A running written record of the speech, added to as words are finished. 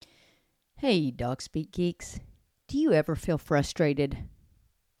Hey, Dog Speak Geeks. Do you ever feel frustrated?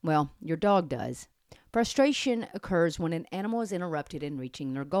 Well, your dog does. Frustration occurs when an animal is interrupted in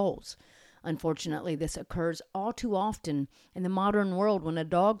reaching their goals. Unfortunately, this occurs all too often in the modern world when a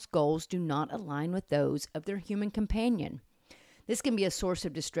dog's goals do not align with those of their human companion. This can be a source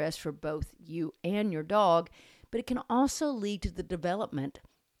of distress for both you and your dog, but it can also lead to the development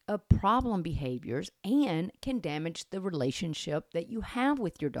of problem behaviors and can damage the relationship that you have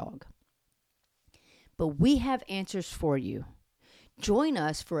with your dog. But we have answers for you. Join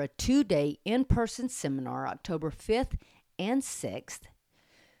us for a 2-day in-person seminar October 5th and 6th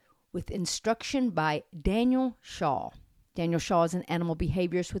with instruction by Daniel Shaw. Daniel Shaw is an animal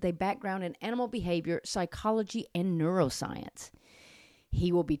behaviorist with a background in animal behavior, psychology, and neuroscience.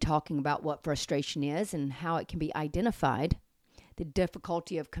 He will be talking about what frustration is and how it can be identified, the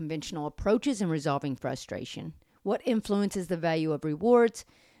difficulty of conventional approaches in resolving frustration, what influences the value of rewards,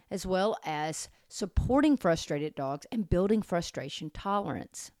 as well as supporting frustrated dogs and building frustration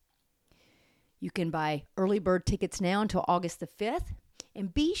tolerance. You can buy early bird tickets now until August the 5th,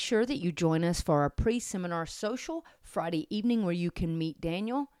 and be sure that you join us for our pre-seminar social Friday evening where you can meet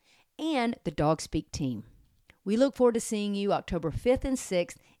Daniel and the Dog Speak team. We look forward to seeing you October 5th and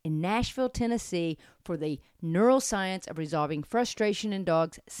 6th in Nashville, Tennessee for the Neuroscience of Resolving Frustration in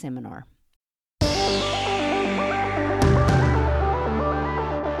Dogs seminar.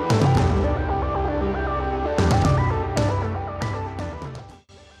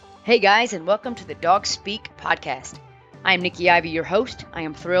 Hey guys, and welcome to the Dog Speak podcast. I am Nikki Ivy, your host. I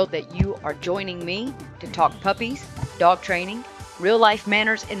am thrilled that you are joining me to talk puppies, dog training, real life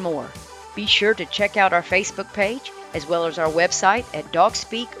manners, and more. Be sure to check out our Facebook page as well as our website at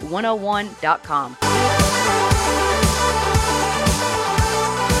dogspeak101.com.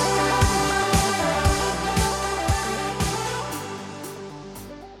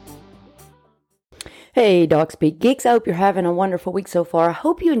 Hey, Dog Speak Geeks. I hope you're having a wonderful week so far. I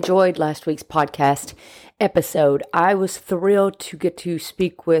hope you enjoyed last week's podcast episode. I was thrilled to get to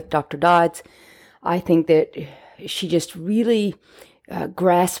speak with Dr. Dodds. I think that she just really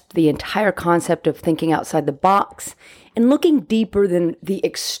grasped the entire concept of thinking outside the box and looking deeper than the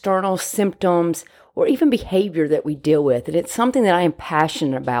external symptoms or even behavior that we deal with. And it's something that I am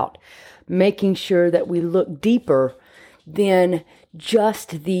passionate about, making sure that we look deeper than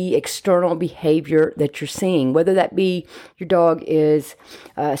just the external behavior that you're seeing, whether that be your dog is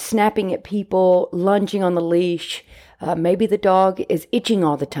snapping at people, lunging on the leash, maybe the dog is itching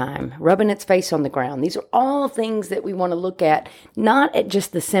all the time, rubbing its face on the ground. These are all things that we want to look at, not at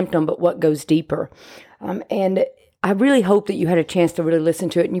just the symptom, but what goes deeper. And I really hope that you had a chance to really listen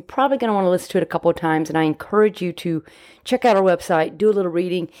to it, and you're probably going to want to listen to it a couple of times, and I encourage you to check out our website, do a little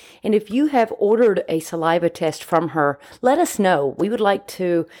reading, and if you have ordered a saliva test from her, let us know. We would like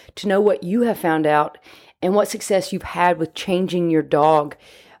to know what you have found out and what success you've had with changing your dog,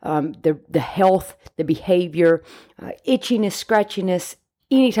 the health, the behavior, itchiness, scratchiness,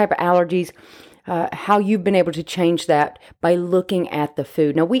 any type of allergies, how you've been able to change that by looking at the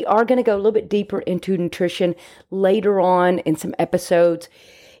food. Now, we are going to go a little bit deeper into nutrition later on in some episodes.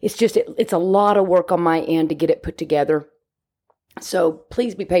 It's a lot of work on my end to get it put together. So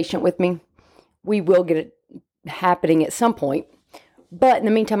please be patient with me. We will get it happening at some point. But in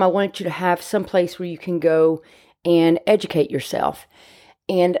the meantime, I wanted you to have some place where you can go and educate yourself.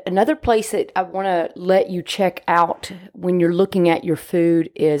 And another place that I want to let you check out when you're looking at your food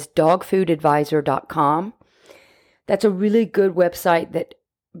is dogfoodadvisor.com. That's a really good website that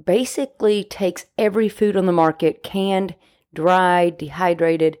basically takes every food on the market, canned, dried,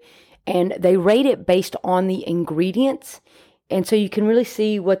 dehydrated, and they rate it based on the ingredients. And so you can really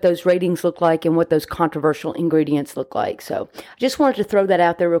see what those ratings look like and what those controversial ingredients look like. So I just wanted to throw that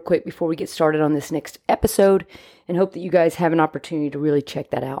out there real quick before we get started on this next episode, and hope that you guys have an opportunity to really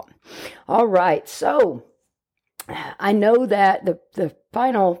check that out. All right. So I know that the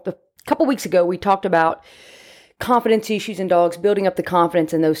couple weeks ago, we talked about confidence issues in dogs, building up the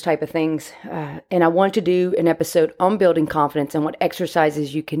confidence and those type of things. And I wanted to do an episode on building confidence and what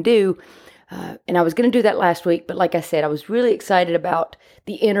exercises you can do. And I was going to do that last week, but like I said, I was really excited about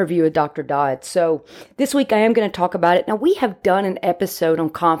the interview with Dr. Dodd. So this week I am going to talk about it. Now, we have done an episode on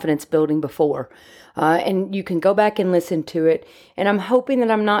confidence building before, and you can go back and listen to it. And I'm hoping that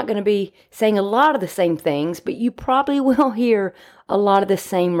I'm not going to be saying a lot of the same things, but you probably will hear a lot of the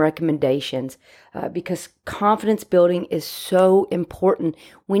same recommendations, because confidence building is so important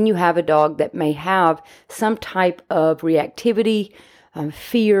when you have a dog that may have some type of reactivity,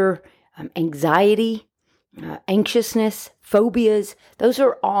 fear, anxiety, anxiousness, phobias. Those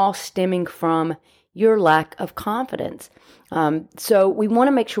are all stemming from your lack of confidence. So we want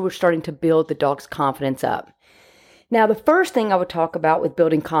to make sure we're starting to build the dog's confidence up. Now, the first thing I would talk about with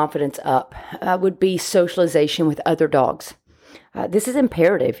building confidence up would be socialization with other dogs. This is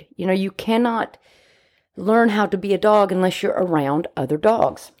imperative. You cannot learn how to be a dog unless you're around other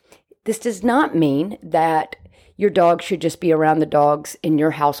dogs. This does not mean that your dog should just be around the dogs in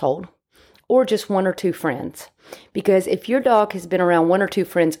your household or just one or two friends. Because if your dog has been around one or two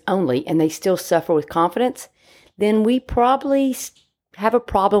friends only and they still suffer with confidence, then we probably have a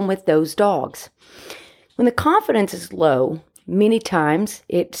problem with those dogs. When the confidence is low, many times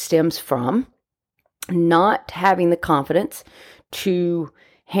it stems from not having the confidence to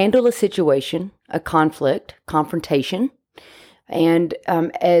handle a situation, a conflict, confrontation. And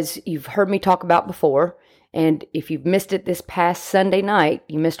as you've heard me talk about before, and if you've missed it this past Sunday night,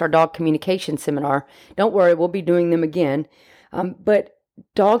 you missed our dog communication seminar, don't worry, we'll be doing them again. But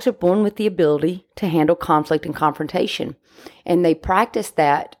dogs are born with the ability to handle conflict and confrontation. And they practice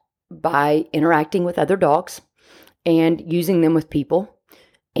that by interacting with other dogs and using them with people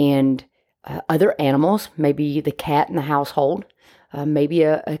and other animals, maybe the cat in the household, maybe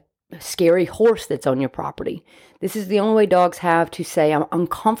a scary horse that's on your property. This is the only way dogs have to say, I'm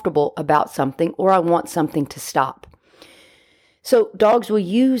uncomfortable about something or I want something to stop. So dogs will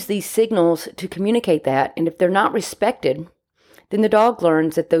use these signals to communicate that. And if they're not respected, then the dog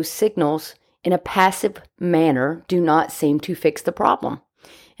learns that those signals in a passive manner do not seem to fix the problem.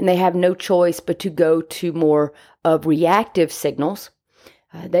 And they have no choice but to go to more of reactive signals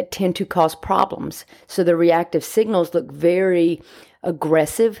that tend to cause problems. So the reactive signals look very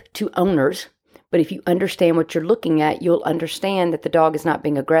aggressive to owners. But if you understand what you're looking at, you'll understand that the dog is not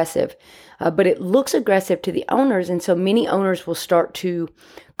being aggressive. But it looks aggressive to the owners. And so many owners will start to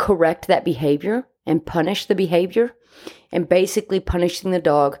correct that behavior and punish the behavior, and basically punishing the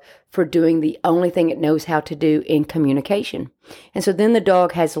dog for doing the only thing it knows how to do in communication. And so then the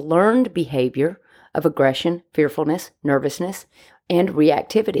dog has learned behavior of aggression, fearfulness, nervousness, and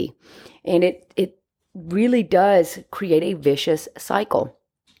reactivity. And it really does create a vicious cycle.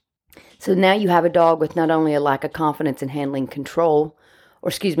 So now you have a dog with not only a lack of confidence in handling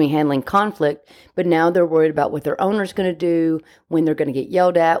handling conflict, but now they're worried about what their owner's going to do, when they're going to get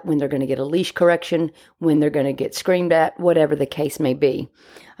yelled at, when they're going to get a leash correction, when they're going to get screamed at, whatever the case may be.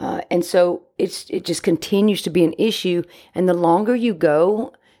 And so it just continues to be an issue. And the longer you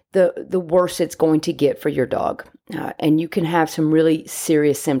go, the worse it's going to get for your dog. And you can have some really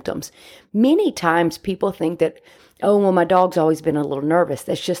serious symptoms. Many times people think that, oh, well, my dog's always been a little nervous.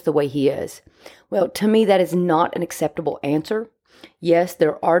 That's just the way he is. Well, to me, that is not an acceptable answer. Yes,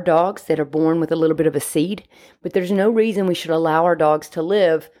 there are dogs that are born with a little bit of a seed, but there's no reason we should allow our dogs to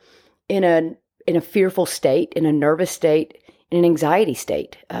live in a fearful state, in a nervous state, in an anxiety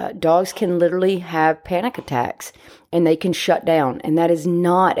state. Dogs can literally have panic attacks and they can shut down, and that is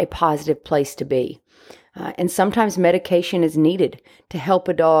not a positive place to be. And sometimes medication is needed to help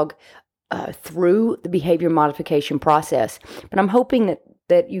a dog through the behavior modification process. But I'm hoping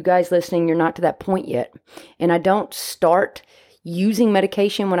that you guys listening, you're not to that point yet. And I don't start using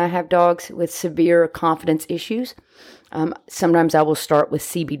medication when I have dogs with severe confidence issues. Sometimes I will start with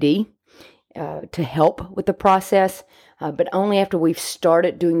CBD to help with the process, but only after we've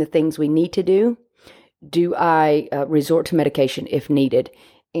started doing the things we need to do I resort to medication if needed.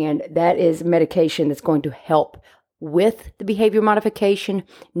 And that is medication that's going to help with the behavior modification,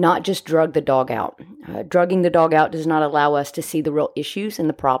 not just drug the dog out. Drugging the dog out does not allow us to see the real issues and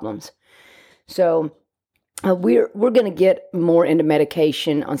the problems. So we're going to get more into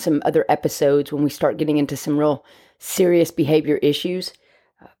medication on some other episodes when we start getting into some real serious behavior issues.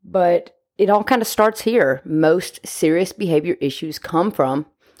 But it all kind of starts here. Most serious behavior issues come from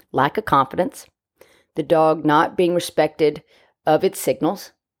lack of confidence, the dog not being respected of its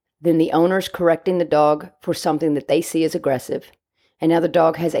signals, then the owners correcting the dog for something that they see as aggressive, and now the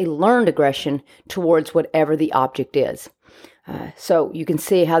dog has a learned aggression towards whatever the object is. So you can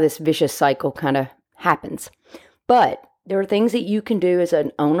see how this vicious cycle kind of happens. But there are things that you can do as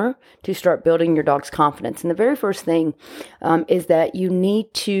an owner to start building your dog's confidence. And the very first thing is that you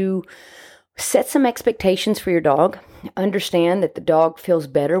need to set some expectations for your dog. Understand that the dog feels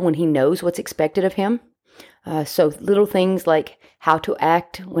better when he knows what's expected of him. So little things like how to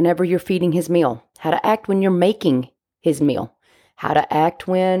act whenever you're feeding his meal, how to act when you're making his meal, how to act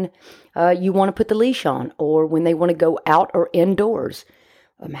when you want to put the leash on or when they want to go out or indoors,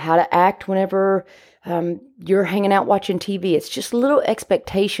 how to act whenever you're hanging out watching TV. It's just little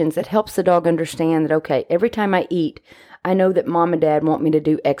expectations that helps the dog understand that, okay, every time I eat, I know that mom and dad want me to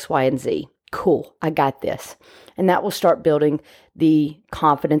do X, Y, and Z. cool, I got this. And that will start building the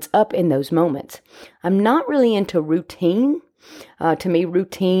confidence up in those moments. I'm not really into routine. To me,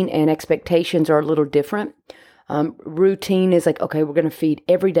 routine and expectations are a little different. Routine is like, okay, we're going to feed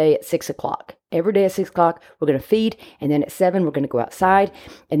every day at 6 o'clock. Every day at 6 o'clock, we're going to feed. And then at 7, we're going to go outside.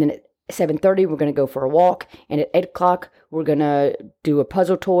 And then at 7:30, we're going to go for a walk. And at 8 o'clock, we're going to do a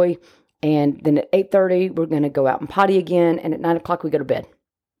puzzle toy. And then at 8:30, we're going to go out and potty again. And at 9 o'clock, we go to bed.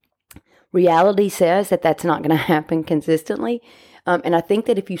 Reality says that that's not going to happen consistently. And I think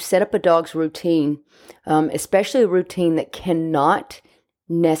that if you set up a dog's routine, especially a routine that cannot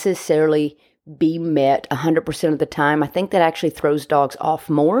necessarily be met 100% of the time, I think that actually throws dogs off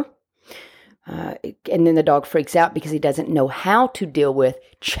more. And then the dog freaks out because he doesn't know how to deal with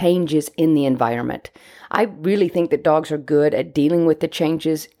changes in the environment. I really think that dogs are good at dealing with the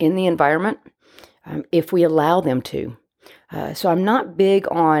changes in the environment if we allow them to. So I'm not big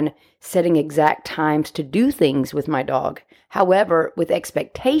on setting exact times to do things with my dog. However, with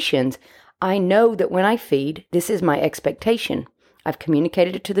expectations, I know that when I feed, this is my expectation. I've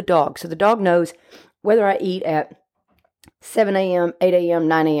communicated it to the dog. So the dog knows whether I eat at 7 a.m., 8 a.m.,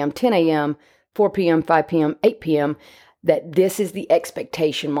 9 a.m., 10 a.m., 4 p.m., 5 p.m., 8 p.m., that this is the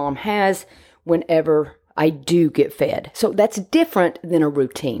expectation mom has whenever I do get fed. So that's different than a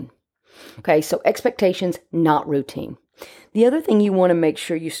routine. Okay, so expectations, not routine. The other thing you want to make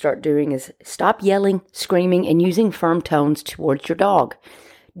sure you start doing is stop yelling, screaming, and using firm tones towards your dog.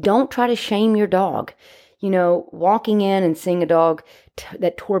 Don't try to shame your dog. Walking in and seeing a dog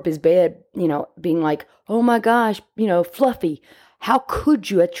that tore up his bed, being like, oh my gosh, Fluffy, how could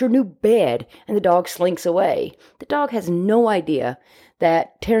you at your new bed? And the dog slinks away. The dog has no idea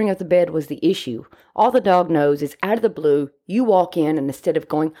that tearing up the bed was the issue. All the dog knows is out of the blue, you walk in and instead of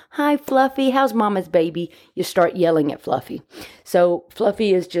going, hi Fluffy, how's mama's baby? You start yelling at Fluffy. So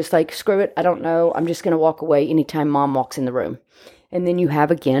Fluffy is just like, screw it, I don't know. I'm just going to walk away anytime mom walks in the room. And then you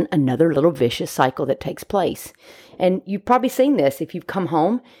have, again, another little vicious cycle that takes place. And you've probably seen this if you've come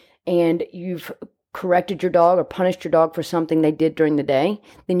home and you've corrected your dog or punished your dog for something they did during the day.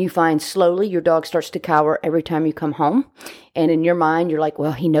 Then you find slowly your dog starts to cower every time you come home. And in your mind, you're like,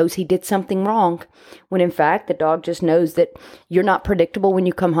 well, he knows he did something wrong. When in fact, the dog just knows that you're not predictable when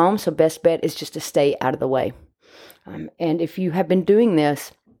you come home. So best bet is just to stay out of the way. And if you have been doing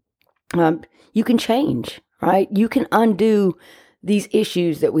this, you can change, right? You can undo these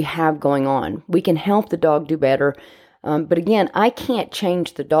issues that we have going on. We can help the dog do better. But again, I can't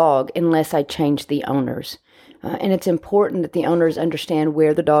change the dog unless I change the owners. And it's important that the owners understand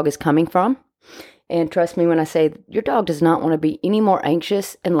where the dog is coming from. And trust me when I say your dog does not want to be any more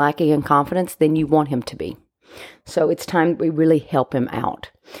anxious and lacking in confidence than you want him to be. So it's time we really help him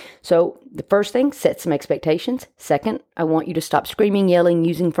out. So the first thing, set some expectations. Second, I want you to stop screaming, yelling,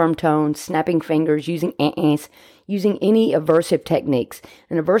 using firm tones, snapping fingers, using eh-ehs, using any aversive techniques.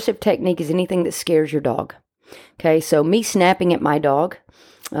 An aversive technique is anything that scares your dog. Okay, so me snapping at my dog,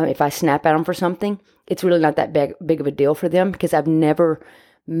 if I snap at them for something, it's really not that big of a deal for them because I've never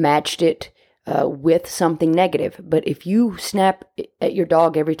matched it with something negative. But if you snap at your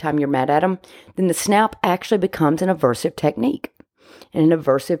dog every time you're mad at them, then the snap actually becomes an aversive technique and an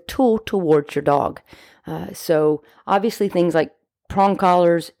aversive tool towards your dog. So obviously things like prong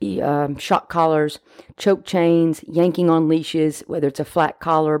collars, shock collars, choke chains, yanking on leashes, whether it's a flat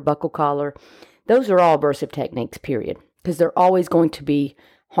collar, buckle collar, those are all aversive techniques, period, because they're always going to be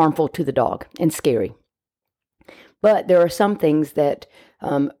harmful to the dog and scary. But there are some things that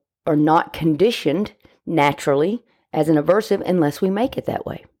are not conditioned naturally as an aversive unless we make it that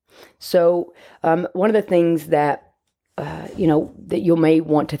way. So one of the things that that you may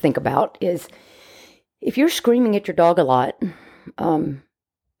want to think about is if you're screaming at your dog a lot,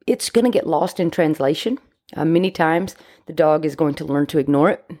 it's going to get lost in translation. Many times the dog is going to learn to ignore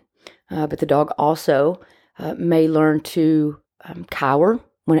it, but the dog also may learn to cower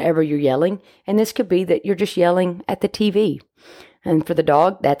whenever you're yelling. And this could be that you're just yelling at the TV. And for the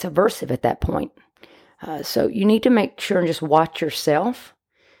dog, that's aversive at that point. So you need to make sure and just watch yourself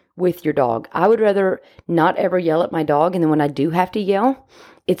with your dog. I would rather not ever yell at my dog. And then when I do have to yell,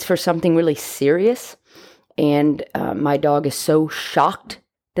 it's for something really serious. And my dog is so shocked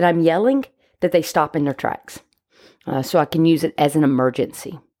that I'm yelling that they stop in their tracks. So I can use it as an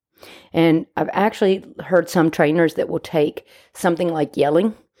emergency. And I've actually heard some trainers that will take something like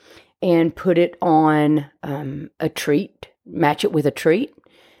yelling and put it on a treat, match it with a treat.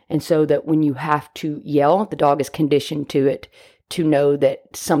 And so that when you have to yell, the dog is conditioned to it to know that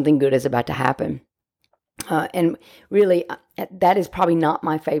something good is about to happen. And really, that is probably not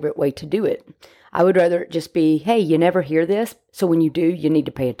my favorite way to do it. I would rather just be, hey, you never hear this, so when you do, you need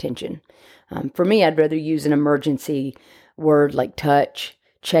to pay attention. For me, I'd rather use an emergency word like touch,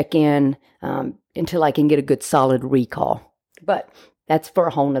 check in, until I can get a good solid recall. But that's for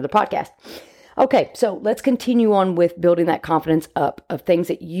a whole nother podcast. Okay, so let's continue on with building that confidence up of things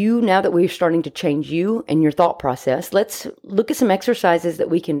that now that we're starting to change you and your thought process, let's look at some exercises that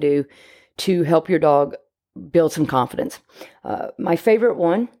we can do to help your dog build some confidence. My favorite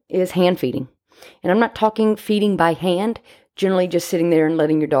one is hand feeding. And I'm not talking feeding by hand, generally just sitting there and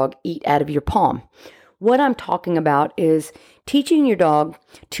letting your dog eat out of your palm. What I'm talking about is teaching your dog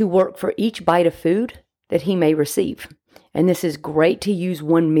to work for each bite of food that he may receive. And this is great to use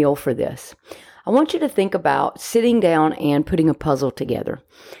one meal for this. I want you to think about sitting down and putting a puzzle together.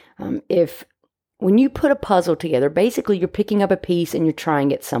 When you put a puzzle together, basically you're picking up a piece and you're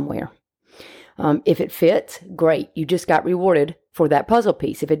trying it somewhere. If it fits, great. You just got rewarded for that puzzle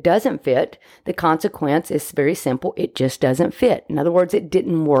piece. If it doesn't fit, the consequence is very simple. It just doesn't fit. In other words, it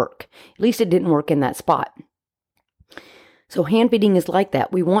didn't work. At least it didn't work in that spot. So hand feeding is like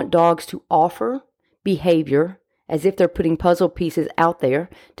that. We want dogs to offer behavior as if they're putting puzzle pieces out there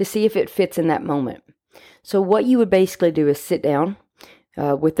to see if it fits in that moment. So what you would basically do is sit down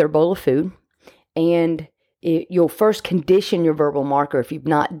with their bowl of food, and you'll first condition your verbal marker. If you've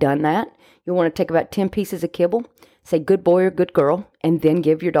not done that, you'll want to take about 10 pieces of kibble, say good boy or good girl, and then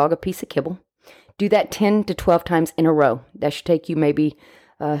give your dog a piece of kibble. Do that 10 to 12 times in a row. That should take you maybe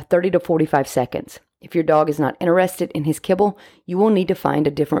 30 to 45 seconds. If your dog is not interested in his kibble, you will need to find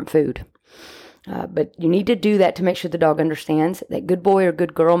a different food. But you need to do that to make sure the dog understands that good boy or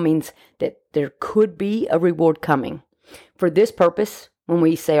good girl means that there could be a reward coming. For this purpose, when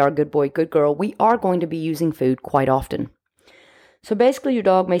we say our good boy, good girl, we are going to be using food quite often. So basically your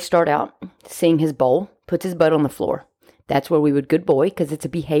dog may start out seeing his bowl, puts his butt on the floor. That's where we would good boy because it's a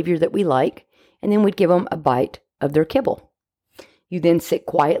behavior that we like. And then we'd give them a bite of their kibble. You then sit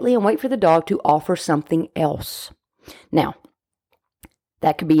quietly and wait for the dog to offer something else. Now,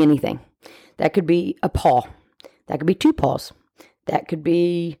 that could be anything. That could be a paw. That could be two paws. That could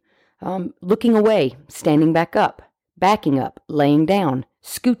be looking away, standing back up, backing up, laying down,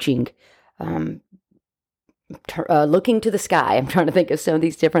 scooching, looking to the sky. I'm trying to think of some of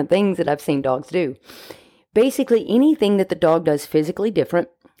these different things that I've seen dogs do. Basically, anything that the dog does physically different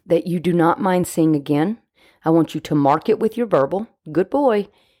that you do not mind seeing again, I want you to mark it with your verbal, good boy,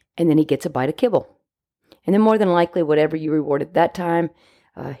 and then he gets a bite of kibble. And then more than likely, whatever you rewarded that time,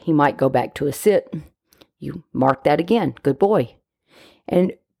 he might go back to a sit. You mark that again, good boy.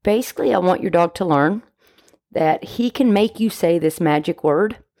 And basically, I want your dog to learn that he can make you say this magic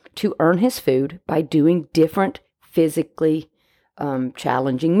word to earn his food by doing different physically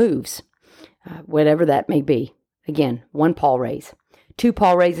challenging moves, whatever that may be. Again, one paw raise. Two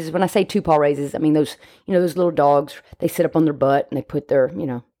paw raises. When I say two paw raises, I mean those little dogs, they sit up on their butt and they put their,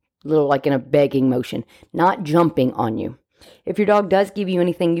 little like in a begging motion, not jumping on you. If your dog does give you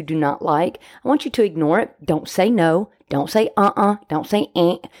anything you do not like, I want you to ignore it. Don't say no. Don't say Don't say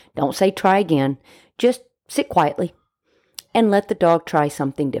ain't. Don't say try again. Just sit quietly and let the dog try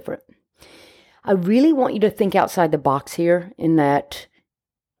something different. I really want you to think outside the box here in that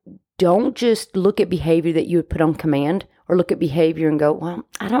don't just look at behavior that you would put on command or look at behavior and go, well,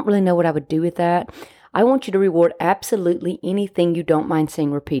 I don't really know what I would do with that. I want you to reward absolutely anything you don't mind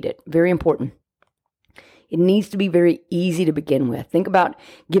seeing repeated. Very important. It needs to be very easy to begin with. Think about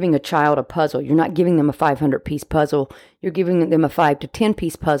giving a child a puzzle. You're not giving them a 500-piece puzzle. You're giving them a 5 to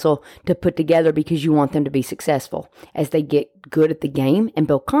 10-piece puzzle to put together because you want them to be successful. As they get good at the game and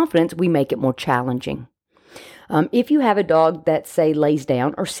build confidence, we make it more challenging. If you have a dog that, say, lays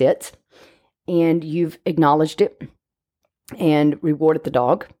down or sits, and you've acknowledged it and rewarded the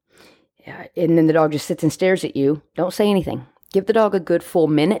dog, and then the dog just sits and stares at you, don't say anything. Give the dog a good full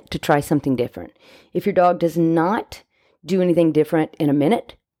minute to try something different. If your dog does not do anything different in a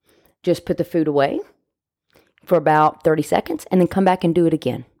minute, just put the food away for about 30 seconds and then come back and do it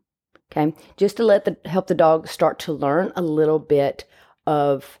again. Okay? Just to help the dog start to learn a little bit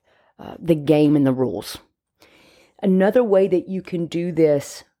of the game and the rules. Another way that you can do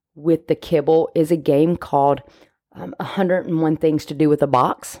this with the kibble is a game called 101 Things to Do with a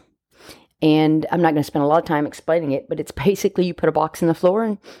Box. And I'm not going to spend a lot of time explaining it, but it's basically you put a box on the floor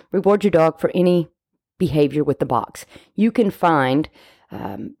and reward your dog for any behavior with the box. You can find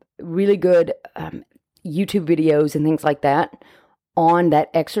really good YouTube videos and things like that on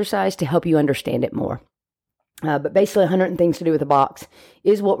that exercise to help you understand it more. But basically 100 Things to Do with a Box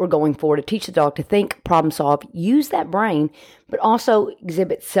is what we're going for to teach the dog to think, problem solve, use that brain, but also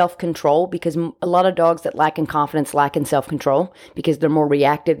exhibit self-control because a lot of dogs that lack in confidence lack in self-control because they're more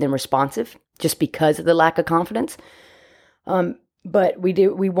reactive than responsive just because of the lack of confidence. But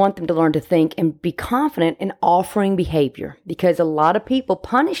we want them to learn to think and be confident in offering behavior, because a lot of people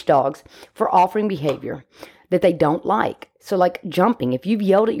punish dogs for offering behavior that they don't like. So like jumping, if you've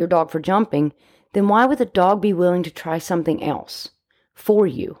yelled at your dog for jumping, then why would the dog be willing to try something else for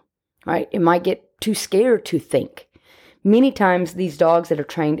you, right? It might get too scared to think. Many times these dogs that are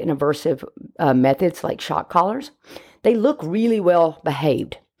trained in aversive methods like shock collars, they look really well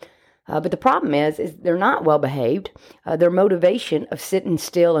behaved. But the problem is they're not well behaved. Their motivation of sitting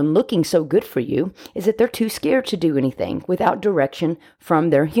still and looking so good for you is that they're too scared to do anything without direction from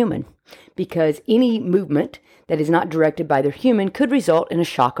their human. Because any movement that is not directed by their human could result in a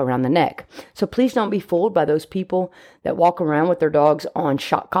shock around the neck. So please don't be fooled by those people that walk around with their dogs on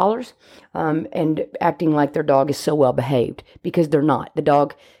shock collars and acting like their dog is so well behaved, because they're not. The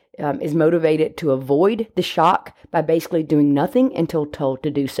dog is motivated to avoid the shock by basically doing nothing until told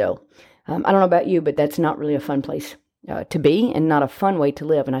to do so. I don't know about you, but that's not really a fun place to be and not a fun way to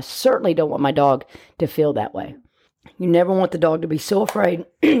live. And I certainly don't want my dog to feel that way. You never want the dog to be so afraid,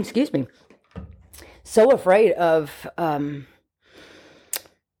 excuse me, so afraid of a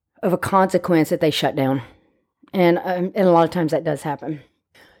consequence that they shut down. And a lot of times that does happen.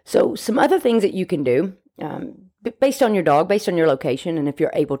 So some other things that you can do, based on your dog, based on your location, and if you're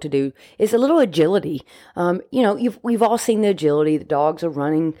able to do, is a little agility. We've all seen the agility. The dogs are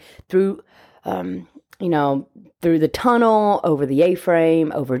running through, through the tunnel, over the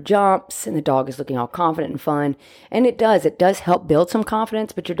A-frame, over jumps, and the dog is looking all confident and fun. And it does help build some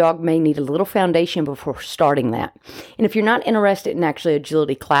confidence, but your dog may need a little foundation before starting that. And if you're not interested in actually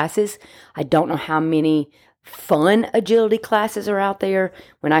agility classes, I don't know how many fun agility classes are out there.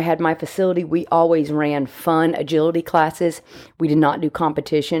 When I had my facility, we always ran fun agility classes. We did not do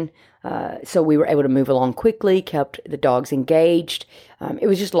competition. So we were able to move along quickly, kept the dogs engaged. It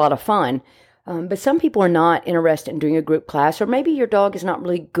was just a lot of fun. But some people are not interested in doing a group class, or maybe your dog is not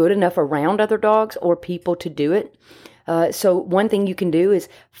really good enough around other dogs or people to do it. So one thing you can do is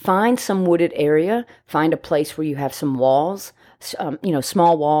find some wooded area, find a place where you have some walls,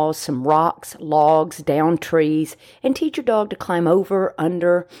 small walls, some rocks, logs, down trees, and teach your dog to climb over,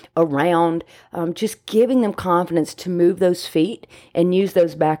 under, around, just giving them confidence to move those feet and use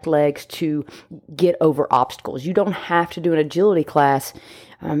those back legs to get over obstacles. You don't have to do an agility class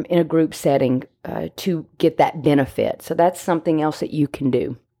in a group setting to get that benefit. So that's something else that you can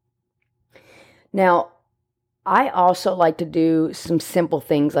do. Now, I also like to do some simple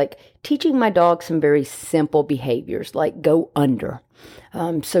things like teaching my dog some very simple behaviors, like go under.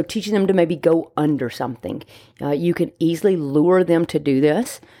 So teaching them to maybe go under something. You can easily lure them to do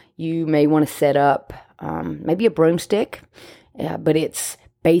this. You may want to set up maybe a broomstick, but it's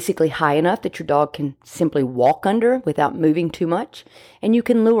basically high enough that your dog can simply walk under without moving too much. And you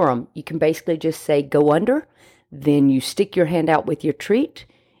can lure them. You can basically just say, go under. Then you stick your hand out with your treat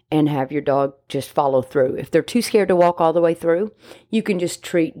and have your dog just follow through. If they're too scared to walk all the way through, you can just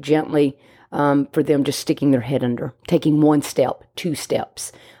treat gently for them just sticking their head under, taking 1 step, 2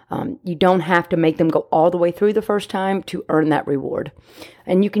 steps. You don't have to make them go all the way through the first time to earn that reward.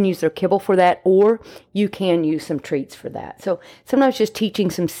 And you can use their kibble for that, or you can use some treats for that. So sometimes just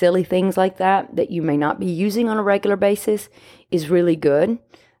teaching some silly things like that you may not be using on a regular basis is really good.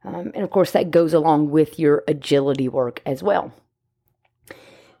 And of course, that goes along with your agility work as well.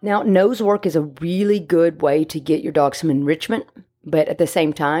 Now, nose work is a really good way to get your dog some enrichment, but at the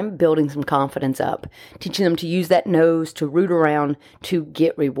same time, building some confidence up, teaching them to use that nose to root around to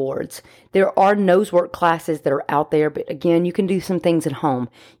get rewards. There are nose work classes that are out there, but again, you can do some things at home.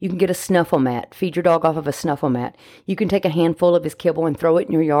 You can get a snuffle mat, feed your dog off of a snuffle mat. You can take a handful of his kibble and throw it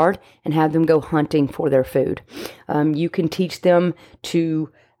in your yard and have them go hunting for their food. You can teach them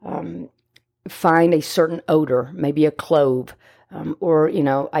to find a certain odor, maybe a clove.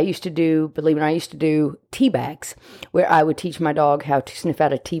 I used to do tea bags, where I would teach my dog how to sniff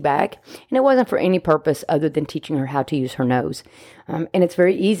out a tea bag. And it wasn't for any purpose other than teaching her how to use her nose. And it's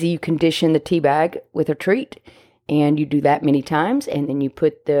very easy. You condition the tea bag with a treat, and you do that many times. And then you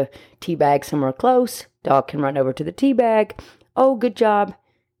put the tea bag somewhere close. Dog can run over to the tea bag. Oh, good job.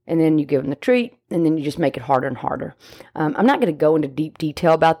 And then you give them the treat, and then you just make it harder and harder. I'm not going to go into deep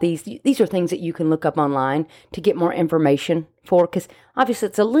detail about these. These are things that you can look up online to get more information for, because obviously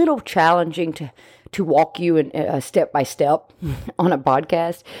it's a little challenging to walk you in step by step on a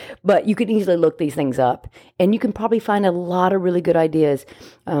podcast, but you can easily look these things up, and you can probably find a lot of really good ideas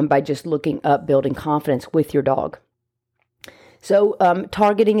by just looking up building confidence with your dog. So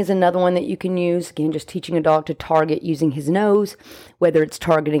targeting is another one that you can use. Again, just teaching a dog to target using his nose, whether it's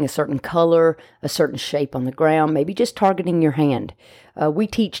targeting a certain color, a certain shape on the ground, maybe just targeting your hand. We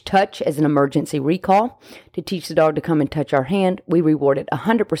teach touch as an emergency recall to teach the dog to come and touch our hand. We reward it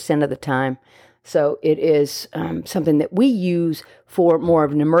 100% of the time. So it is something that we use for more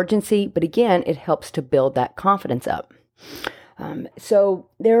of an emergency, but again, it helps to build that confidence up. So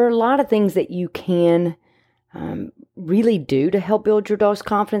there are a lot of things that you can really do to help build your dog's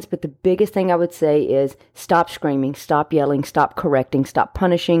confidence, but the biggest thing I would say is stop screaming, stop yelling, stop correcting, stop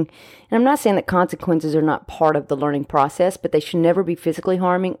punishing. And I'm not saying that consequences are not part of the learning process, but they should never be physically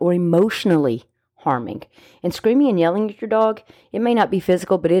harming or emotionally harming. And screaming and yelling at your dog, it may not be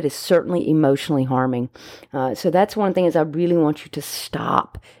physical, but it is certainly emotionally harming. So that's one thing is I really want you to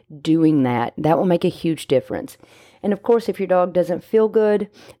stop doing that. That will make a huge difference. And of course, if your dog doesn't feel good,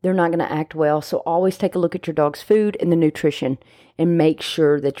 they're not going to act well. So always take a look at your dog's food and the nutrition and make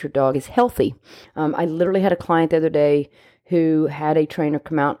sure that your dog is healthy. I literally had a client the other day who had a trainer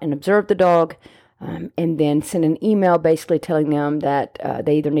come out and observe the dog and then send an email basically telling them that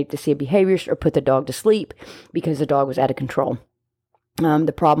they either need to see a behaviorist or put the dog to sleep because the dog was out of control.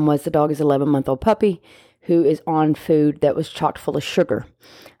 The problem was the dog is an 11-month-old puppy who is on food that was chock full of sugar.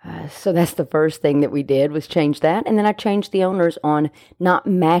 So that's the first thing that we did was change that. And then I changed the owners on not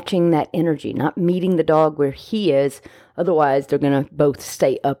matching that energy, not meeting the dog where he is. Otherwise, they're going to both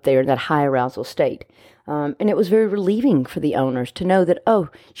stay up there in that high arousal state. And it was very relieving for the owners to know that, oh,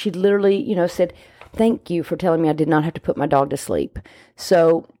 she literally, said, thank you for telling me I did not have to put my dog to sleep.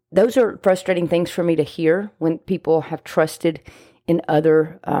 So those are frustrating things for me to hear when people have trusted in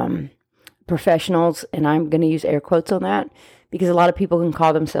other professionals, and I'm going to use air quotes on that because a lot of people can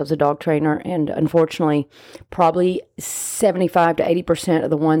call themselves a dog trainer, and unfortunately, probably 75 to 80% of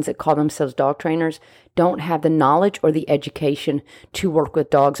the ones that call themselves dog trainers don't have the knowledge or the education to work with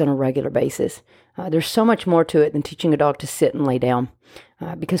dogs on a regular basis. There's so much more to it than teaching a dog to sit and lay down.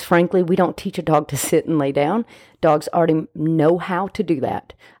 Because frankly, we don't teach a dog to sit and lay down. Dogs already know how to do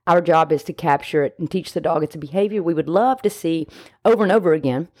that. Our job is to capture it and teach the dog it's a behavior we would love to see over and over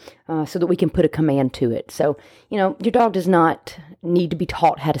again so that we can put a command to it. So, your dog does not need to be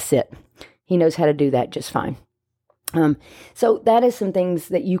taught how to sit. He knows how to do that just fine. So that is some things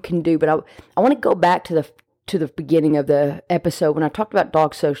that you can do. But I want to go back to the beginning of the episode when I talked about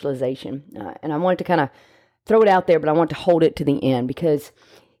dog socialization. And I wanted to kind of throw it out there, but I want to hold it to the end because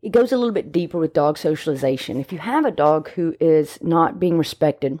it goes a little bit deeper with dog socialization. If you have a dog who is not being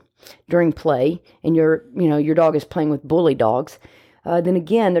respected during play and your dog is playing with bully dogs, then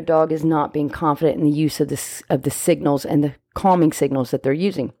again, the dog is not being confident in the use of the signals and the calming signals that they're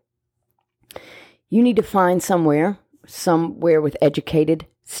using. You need to find somewhere with educated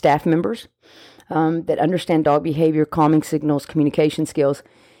staff members that understand dog behavior, calming signals, communication skills,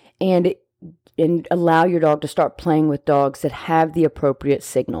 and allow your dog to start playing with dogs that have the appropriate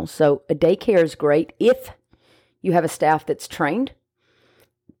signals. So a daycare is great if you have a staff that's trained.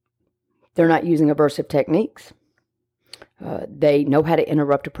 They're not using aversive techniques. They know how to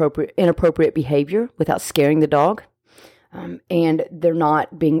interrupt inappropriate behavior without scaring the dog. And they're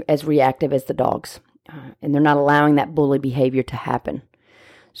not being as reactive as the dogs. And they're not allowing that bully behavior to happen.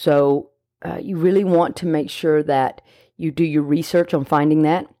 So you really want to make sure that you do your research on finding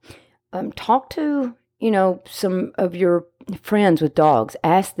that. Talk to, some of your friends with dogs.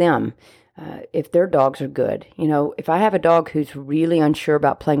 Ask them if their dogs are good. If I have a dog who's really unsure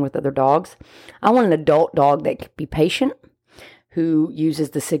about playing with other dogs, I want an adult dog that can be patient, who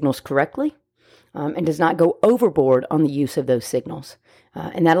uses the signals correctly, and does not go overboard on the use of those signals.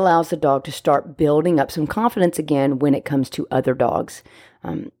 And that allows the dog to start building up some confidence again when it comes to other dogs.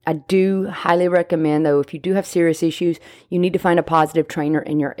 I do highly recommend, though, if you do have serious issues, you need to find a positive trainer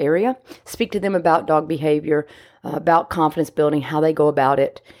in your area. Speak to them about dog behavior, about confidence building, how they go about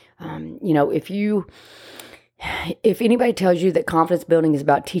it. If anybody tells you that confidence building is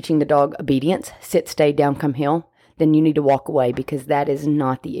about teaching the dog obedience, sit, stay, down, come, heel, then you need to walk away because that is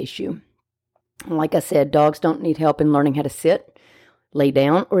not the issue. Like I said, dogs don't need help in learning how to sit, lay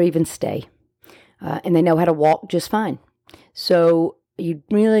down, or even stay. And they know how to walk just fine. So you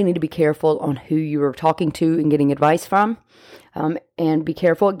really need to be careful on who you are talking to and getting advice from. And be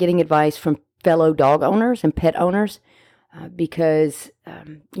careful at getting advice from fellow dog owners and pet owners because,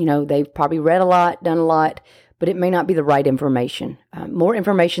 they've probably read a lot, done a lot, but it may not be the right information. More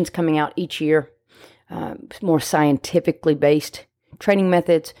information is coming out each year, more scientifically based training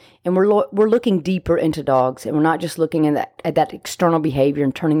methods, and we're looking deeper into dogs, and we're not just looking at that external behavior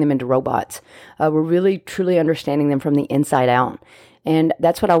and turning them into robots. We're really truly understanding them from the inside out. And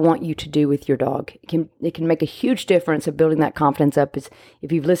that's what I want you to do with your dog. It can make a huge difference of building that confidence up.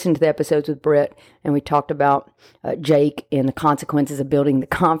 If you've listened to the episodes with Britt and we talked about Jake and the consequences of building the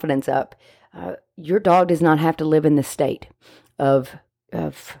confidence up, your dog does not have to live in the state of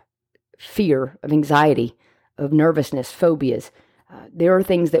fear, of anxiety, of nervousness, phobias. There are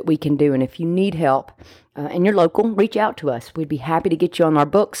things that we can do. And if you need help and you're local, reach out to us. We'd be happy to get you on our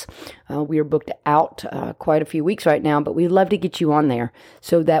books. We are booked out quite a few weeks right now, but we'd love to get you on there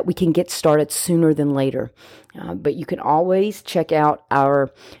so that we can get started sooner than later. But you can always check out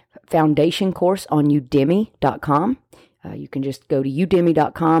our foundation course on udemy.com. You can just go to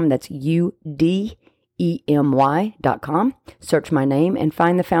udemy.com. That's udemy.com. Search my name and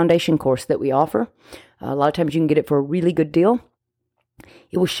find the foundation course that we offer. A lot of times you can get it for a really good deal.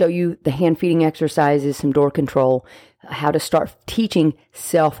 It will show you the hand feeding exercises, some door control, how to start teaching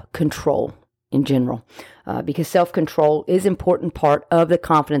self-control in general, because self-control is an important part of the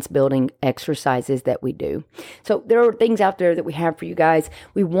confidence building exercises that we do. So there are things out there that we have for you guys.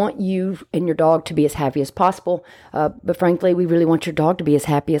 We want you and your dog to be as happy as possible, but frankly, we really want your dog to be as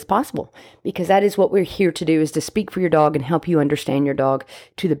happy as possible, because that is what we're here to do, is to speak for your dog and help you understand your dog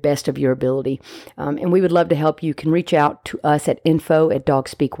to the best of your ability. And we would love to help you. You can reach out to us at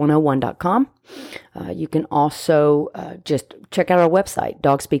info@dogspeak101.com. You can also just check out our website,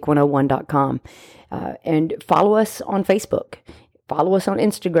 dogspeak101.com, and follow us on Facebook. Follow us on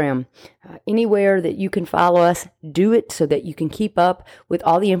Instagram. Anywhere that you can follow us, do it so that you can keep up with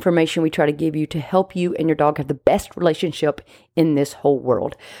all the information we try to give you to help you and your dog have the best relationship in this whole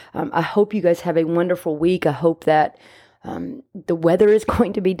world. I hope you guys have a wonderful week. I hope that the weather is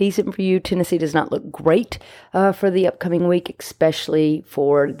going to be decent for you. Tennessee does not look great for the upcoming week, especially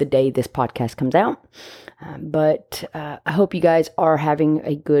for the day this podcast comes out. But I hope you guys are having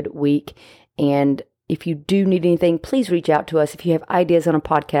a good week. And if you do need anything, please reach out to us. If you have ideas on a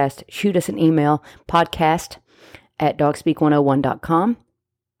podcast, shoot us an email, podcast@dogspeak101.com.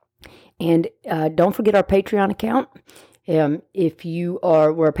 And don't forget our Patreon account. If you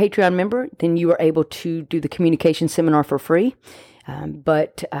were a Patreon member, then you are able to do the communication seminar for free.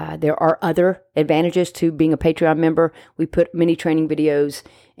 But there are other advantages to being a Patreon member. We put mini training videos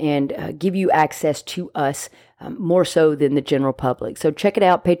and give you access to us more so than the general public. So check it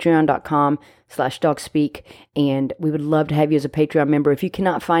out, patreon.com/dogspeak. And we would love to have you as a Patreon member. If you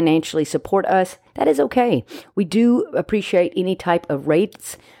cannot financially support us, that is okay. We do appreciate any type of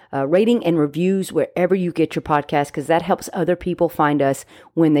rating and reviews wherever you get your podcast, because that helps other people find us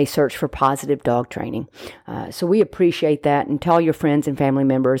when they search for positive dog training. So we appreciate that. And tell your friends and family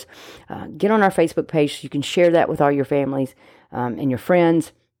members. Get on our Facebook page so you can share that with all your families and your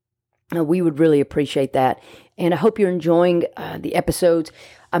friends. We would really appreciate that. And I hope you're enjoying the episodes.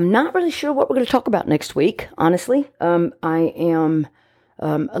 I'm not really sure what we're going to talk about next week, honestly. I am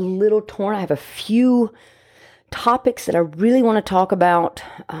a little torn. I have a few topics that I really want to talk about,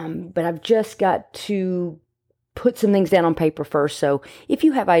 but I've just got to put some things down on paper first. So if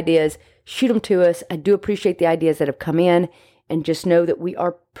you have ideas, shoot them to us. I do appreciate the ideas that have come in, and just know that we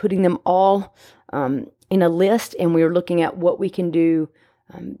are putting them all in a list, and we are looking at what we can do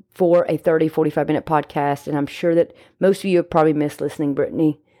for a 30, 45-minute podcast. And I'm sure that most of you have probably missed listening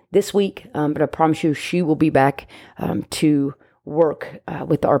Brittany this week, but I promise you she will be back to work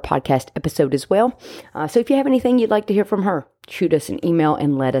with our podcast episode as well. So if you have anything you'd like to hear from her, shoot us an email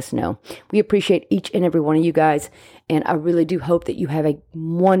and let us know. We appreciate each and every one of you guys, and I really do hope that you have a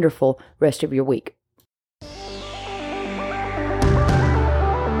wonderful rest of your week.